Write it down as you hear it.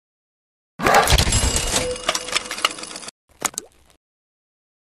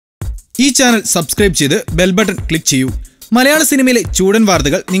ഈ channel subscribe ചെയ്ത് bell button click ചെയ്യൂ. മലയാള സിനിമയിലെ ചൂടൻ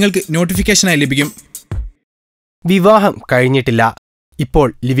വാർത്തകൾ നിങ്ങൾക്ക് നോട്ടിഫിക്കേഷനായി ലഭിക്കും. വിവാഹം കഴിഞ്ഞിട്ടില്ല, ഇപ്പോൾ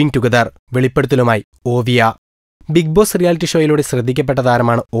living together. വെളിപ്പെടുത്തലുമായി Oviya. Big boss reality ഷോയിലൂടെ ശ്രദ്ധിക്കപ്പെട്ട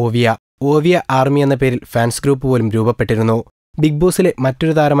താരമാണ് ഓവിയ. ഓവിയ ആർമി എന്ന പേരിൽ ഫാൻസ് ഗ്രൂപ്പ് പോലും രൂപപ്പെട്ടിരുന്നു. ബിഗ് ബോസിലെ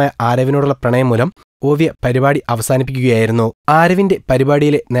മറ്റൊരു താരമായ ആരവിനോടുള്ള പ്രണയം മൂലം ഓവിയ പരിപാടി അവസാനിപ്പിക്കുകയായിരുന്നു. ആരവിന്റെ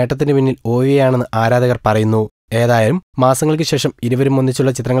പരിപാടിയിലെ നേട്ടത്തിന് പിന്നിൽ ഓവിയയാണെന്ന് ആരാധകർ പറയുന്നു. ഏതായാലും മാസങ്ങൾക്ക് ശേഷം ഇരുവരും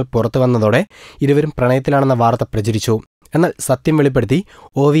ഒന്നിച്ചുള്ള ചിത്രങ്ങൾ പുറത്തു വന്നതോടെ ഇരുവരും പ്രണയത്തിലാണെന്ന വാർത്ത പ്രചരിച്ചു. എന്നാൽ സത്യം വെളിപ്പെടുത്തി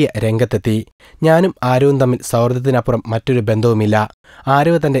ഓവിയ രംഗത്തെത്തി. ഞാനും ആരവും തമ്മിൽ സൗഹൃദത്തിനപ്പുറം മറ്റൊരു ബന്ധവുമില്ല.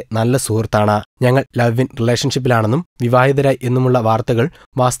 ആരവ് തന്റെ നല്ല സുഹൃത്താണ്. ഞങ്ങൾ ലവ് ഇൻ റിലേഷൻഷിപ്പിലാണെന്നും വിവാഹിതരായി എന്നുമുള്ള വാർത്തകൾ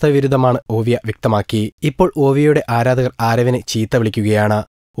വാസ്തവവിരുദ്ധമാണ് ഓവിയ വ്യക്തമാക്കി. ഇപ്പോൾ ഓവിയയുടെ ആരാധകർ ആരവിനെ ചീത്ത വിളിക്കുകയാണ്.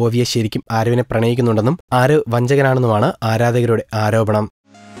 ഓവിയ ശരിക്കും ആരവിനെ പ്രണയിക്കുന്നുണ്ടെന്നും ആരവ് വഞ്ചകനാണെന്നുമാണ് ആരാധകരുടെ ആരോപണം.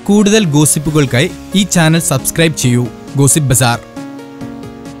 കൂടുതൽ ഗോസിപ്പുകൾക്കായി ഈ ചാനൽ സബ്സ്ക്രൈബ് ചെയ്യൂ. ഗോസിപ്പ് ബസാർ.